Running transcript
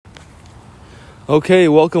Okay,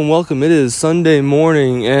 welcome. It is Sunday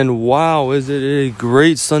morning, and wow, is it a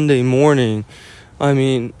great Sunday morning.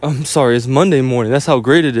 I'm sorry, it's Monday morning. That's how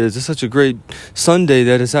great it is. It's such a great Sunday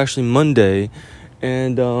that it's actually Monday.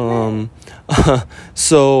 And, this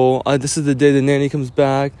is the day the nanny comes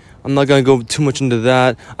back. I'm not going to go too much into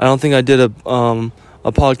that. I don't think I did a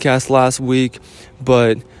podcast last week,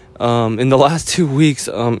 but in the last 2 weeks,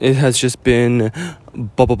 it has just been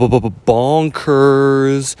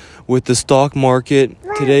bonkers with the stock market.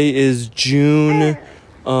 Today is June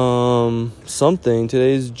something.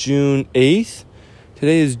 Today is June 8th.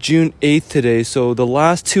 Today is June 8th today. So the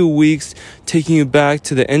last 2 weeks, taking you back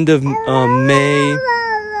to the end of May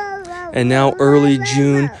and now early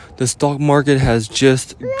June, the stock market has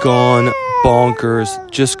just gone bonkers,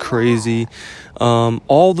 just crazy.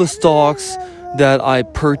 All the stocks that I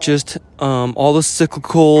purchased, all the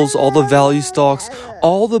cyclicals, all the value stocks,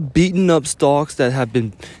 all the beaten up stocks that have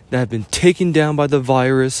been taken down by the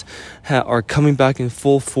virus are coming back in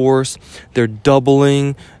full force. They're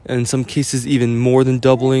doubling, in some cases even more than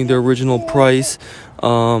doubling their original price.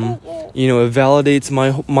 It validates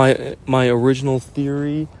my original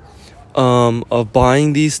theory of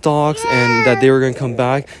buying these stocks and that they were going to come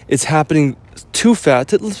back. It's happening too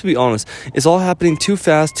fast. Let's be honest. It's all happening too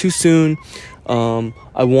fast, too soon.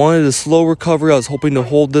 I wanted a slow recovery. I was hoping to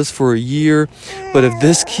hold this for a year. But if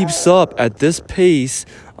this keeps up at this pace,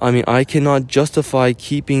 I cannot justify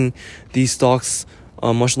keeping these stocks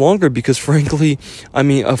much longer because, frankly,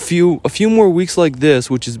 a few more weeks like this,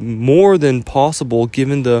 which is more than possible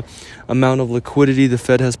given the amount of liquidity the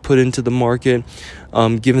Fed has put into the market,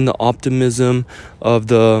 given the optimism of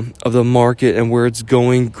the market and where it's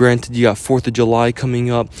going. Granted, you got 4th of July coming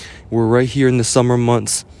up. We're right here in the summer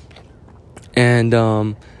months. And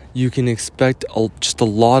you can expect just a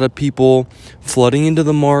lot of people flooding into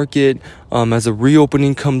the market. As a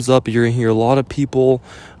reopening comes up, you're going to hear a lot of people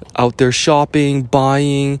out there shopping,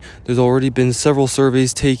 buying. There's already been several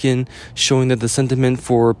surveys taken showing that the sentiment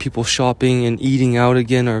for people shopping and eating out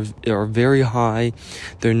again are very high.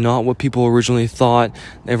 They're not what people originally thought.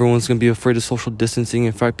 Everyone's going to be afraid of social distancing.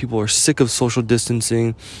 In fact, people are sick of social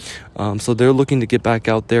distancing. So they're looking to get back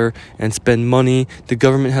out there and spend money. The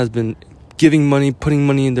government has been giving money, putting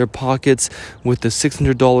money in their pockets with the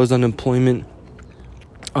 $600 unemployment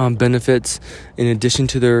benefits, in addition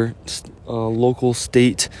to their local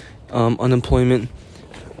state unemployment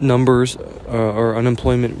numbers or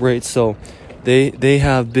unemployment rates. So they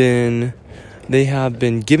have been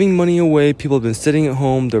giving money away. People have been sitting at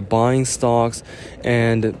home. They're buying stocks,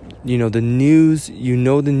 and the news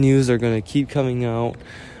are going to keep coming out.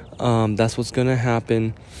 That's what's going to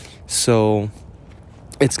happen. So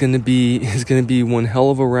it's gonna be one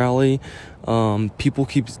hell of a rally. People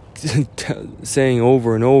keep saying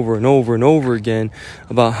over and over again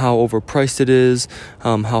about how overpriced it is,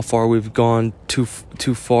 how far we've gone too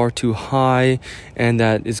far, too high, and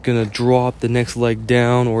that it's gonna drop the next leg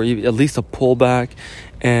down or at least a pullback.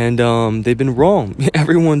 And they've been wrong.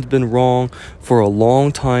 Everyone's been wrong for a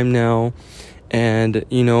long time now. And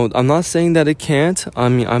I'm not saying that it can't.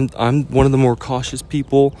 I'm one of the more cautious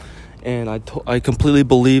people. And I completely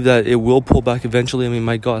believe that it will pull back eventually.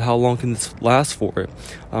 My God, how long can this last for? I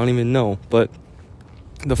don't even know. But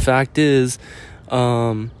the fact is,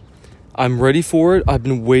 I'm ready for it. I've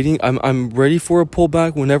been waiting. I'm ready for a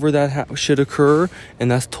pullback whenever that should occur, and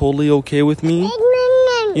that's totally okay with me.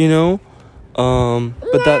 But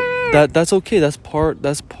that's okay. That's part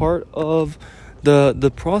of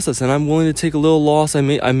the process, and I'm willing to take a little loss. I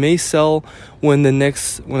may sell when I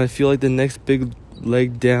feel like the next big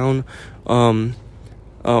leg down, or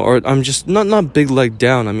I'm just not big leg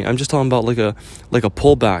down. I'm just talking about like a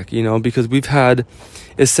pullback, because we've had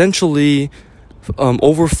essentially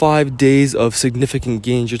over 5 days of significant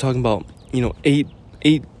gains. You're talking about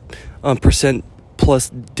 8%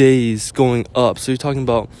 plus days going up. So you're talking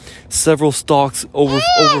about several stocks over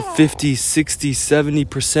 50, 60,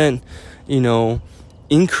 70%,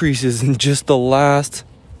 increases in just the last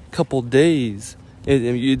couple days.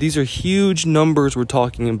 These are huge numbers we're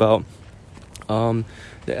talking about. The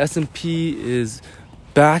S&P is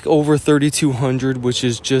back over 3,200, which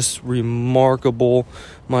is just remarkable.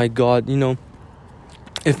 My God,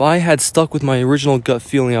 if I had stuck with my original gut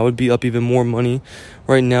feeling, I would be up even more money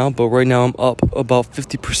right now. But right now I'm up about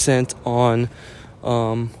 50% on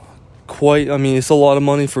it's a lot of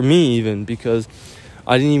money for me even, because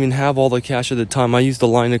I didn't even have all the cash at the time. I used the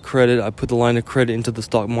line of credit. I put the line of credit into the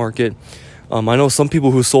stock market. I know some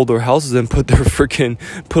people who sold their houses and put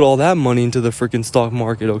all that money into the freaking stock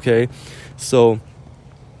market, okay? So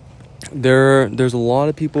there's a lot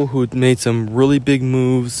of people who made some really big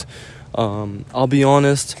moves. I'll be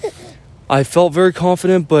honest, I felt very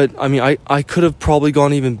confident, but I mean, I could have probably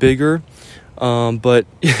gone even bigger. But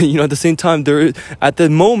at the same time, at the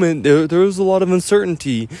moment there was a lot of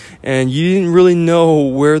uncertainty, and you didn't really know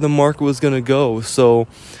where the market was going to go. So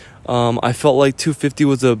I felt like 250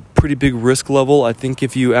 was a pretty big risk level. I think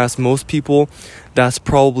if you ask most people, that's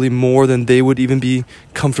probably more than they would even be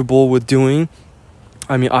comfortable with doing.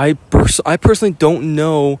 I mean, I personally don't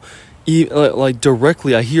know, like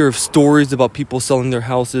directly. I hear of stories about people selling their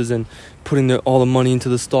houses and putting all the money into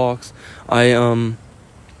the stocks.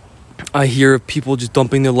 I hear of people just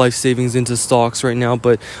dumping their life savings into stocks right now,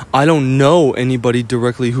 but I don't know anybody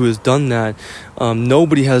directly who has done that.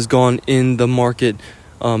 Nobody has gone in the market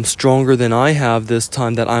stronger than I have this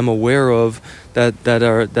time that I'm aware of,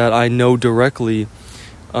 that I know directly.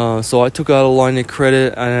 So I took out a line of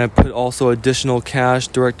credit, and I put also additional cash,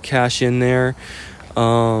 direct cash in there.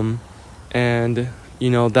 And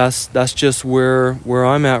that's just where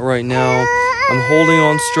I'm at right now. I'm holding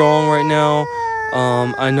on strong right now.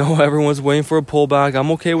 I know everyone's waiting for a pullback.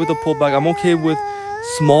 I'm okay with a pullback. I'm okay with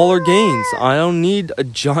smaller gains. I don't need a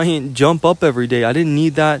giant jump up every day. I didn't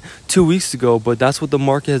need that 2 weeks ago, but that's what the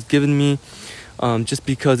market has given me, just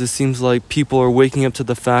because it seems like people are waking up to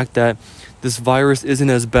the fact that this virus isn't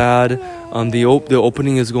as bad. The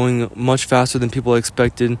opening is going much faster than people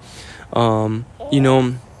expected. I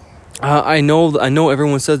know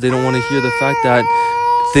everyone says they don't want to hear the fact that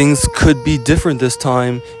things could be different this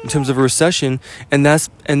time in terms of a recession, and that's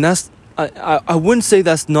I wouldn't say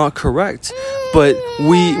that's not correct, but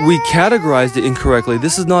we categorized it incorrectly.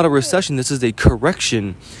 This is not a recession, this is a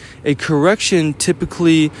correction. A correction,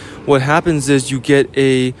 typically what happens is you get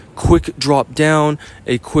a quick drop down,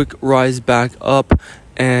 a quick rise back up,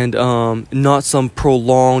 and not some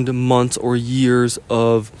prolonged months or years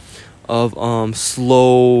of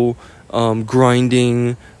slow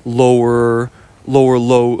grinding lower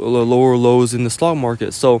lows in the stock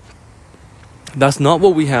market. So that's not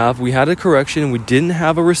what we have. We had a correction. We didn't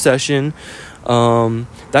have a recession.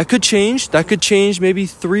 That could change maybe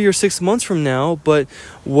 3 or 6 months from now. But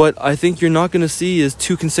what I think you're not going to see is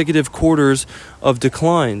 2 consecutive quarters of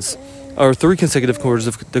declines, or 3 consecutive quarters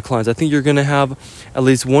of declines. I think you're going to have at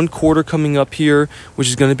least 1 quarter coming up here, which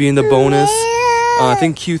is going to be in the bonus. I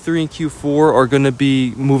think Q3 and Q4 are going to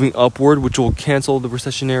be moving upward, which will cancel the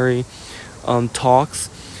recessionary talks,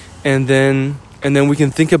 and then we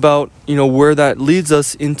can think about where that leads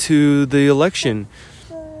us into the election.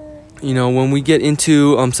 When we get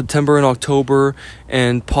into September and October,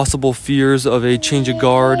 and possible fears of a change of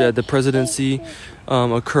guard at the presidency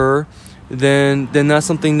occur, then that's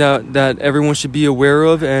something that everyone should be aware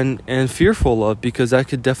of and fearful of, because that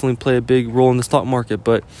could definitely play a big role in the stock market.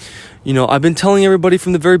 But I've been telling everybody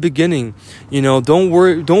from the very beginning, don't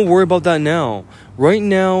worry about that now. Right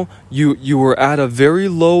now, you were at a very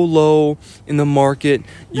low in the market.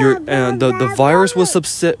 The virus was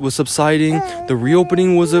subsiding. The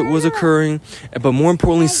reopening was occurring, but more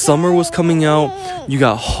importantly, summer was coming out. You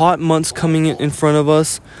got hot months coming in front of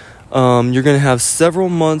us. You're gonna have several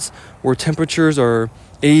months where temperatures are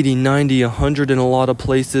 80, 90, 100 in a lot of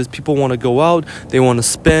places. People want to go out. They want to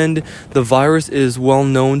spend. The virus is well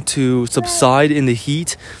known to subside in the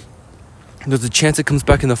heat. There's a chance it comes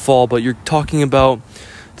back in the fall, but you're talking about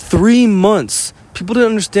 3 months. People didn't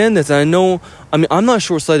understand this. And I'm not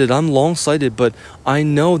short-sighted. I'm long-sighted, but I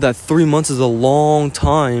know that 3 months is a long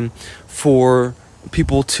time for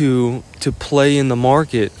people to play in the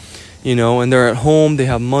market, and they're at home, they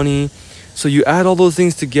have money. So you add all those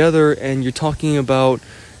things together, and you're talking about,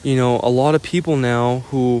 a lot of people now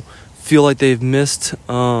who feel like they've missed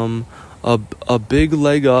a big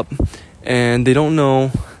leg up, and they don't know.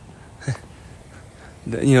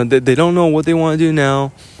 They don't know what they want to do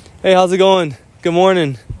now. Hey, how's it going? Good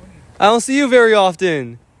morning. I don't see you very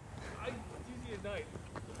often. Usually at night.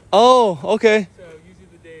 Oh, okay. So usually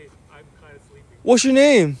the day I'm kind of sleeping. What's your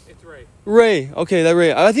name? It's Ray. Ray. Okay, that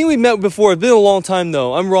Ray. I think we met before. It's been a long time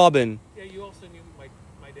though. I'm Robin. Yeah, you also knew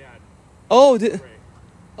my dad. Oh, Ray.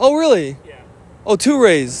 Oh, really? Yeah. Oh, 2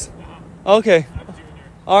 Rays. Okay. I'm Junior.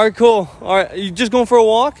 All right, cool. All right, you just going for a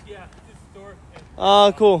walk? Yeah, this store.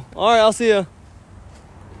 Cool. All right, I'll see you.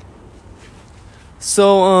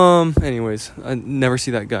 So, anyways, I never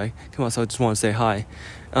see that guy come out, so I just want to say hi.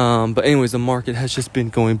 But anyways, the market has just been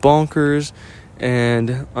going bonkers,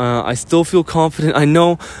 and I still feel confident. I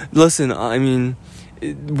know, listen, I mean,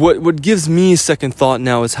 what gives me second thought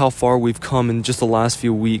now is how far we've come in just the last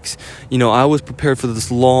few weeks. I was prepared for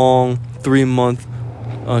this long 3-month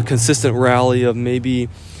consistent rally of maybe,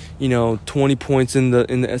 20 points in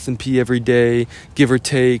the S&P every day, give or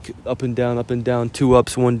take, up and down, 2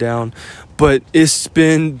 ups, 1 down. But it's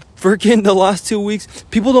been freaking the last 2 weeks.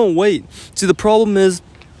 People don't wait. See, the problem is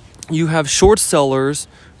you have short sellers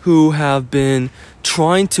who have been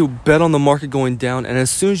trying to bet on the market going down, and as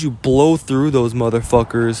soon as you blow through those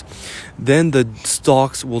motherfuckers, then the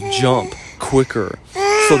stocks will jump quicker.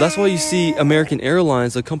 So that's why you see American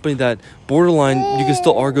Airlines, a company that borderline you can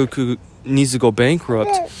still argue needs to go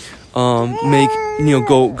bankrupt, make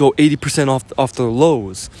go 80% off their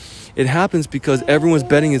lows. It happens because everyone's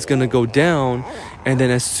betting it's going to go down, and then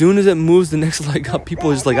as soon as it moves the next leg up, people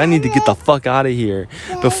are just like, I need to get the fuck out of here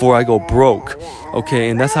before I go broke. Okay,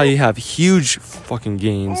 and that's how you have huge fucking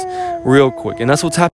gains real quick. And that's what's happening.